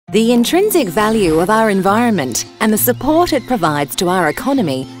The intrinsic value of our environment and the support it provides to our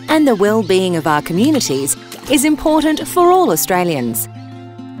economy and the well-being of our communities is important for all Australians.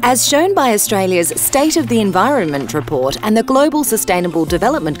 As shown by Australia's State of the Environment report and the Global Sustainable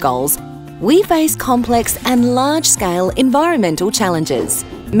Development Goals, we face complex and large-scale environmental challenges.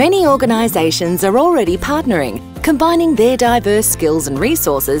 Many organisations are already partnering, combining their diverse skills and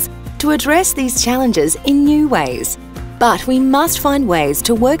resources to address these challenges in new ways. But we must find ways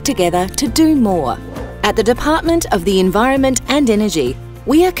to work together to do more. At the Department of the Environment and Energy,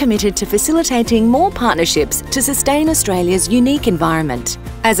 we are committed to facilitating more partnerships to sustain Australia's unique environment.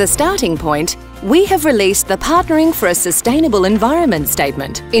 As a starting point, we have released the Partnering for a Sustainable Environment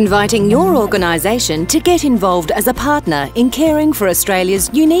statement, inviting your organisation to get involved as a partner in caring for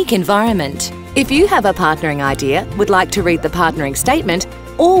Australia's unique environment. If you have a partnering idea, would like to read the partnering statement,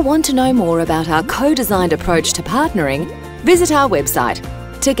 or want to know more about our co-designed approach to partnering, visit our website.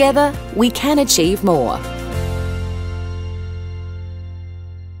 Together, we can achieve more.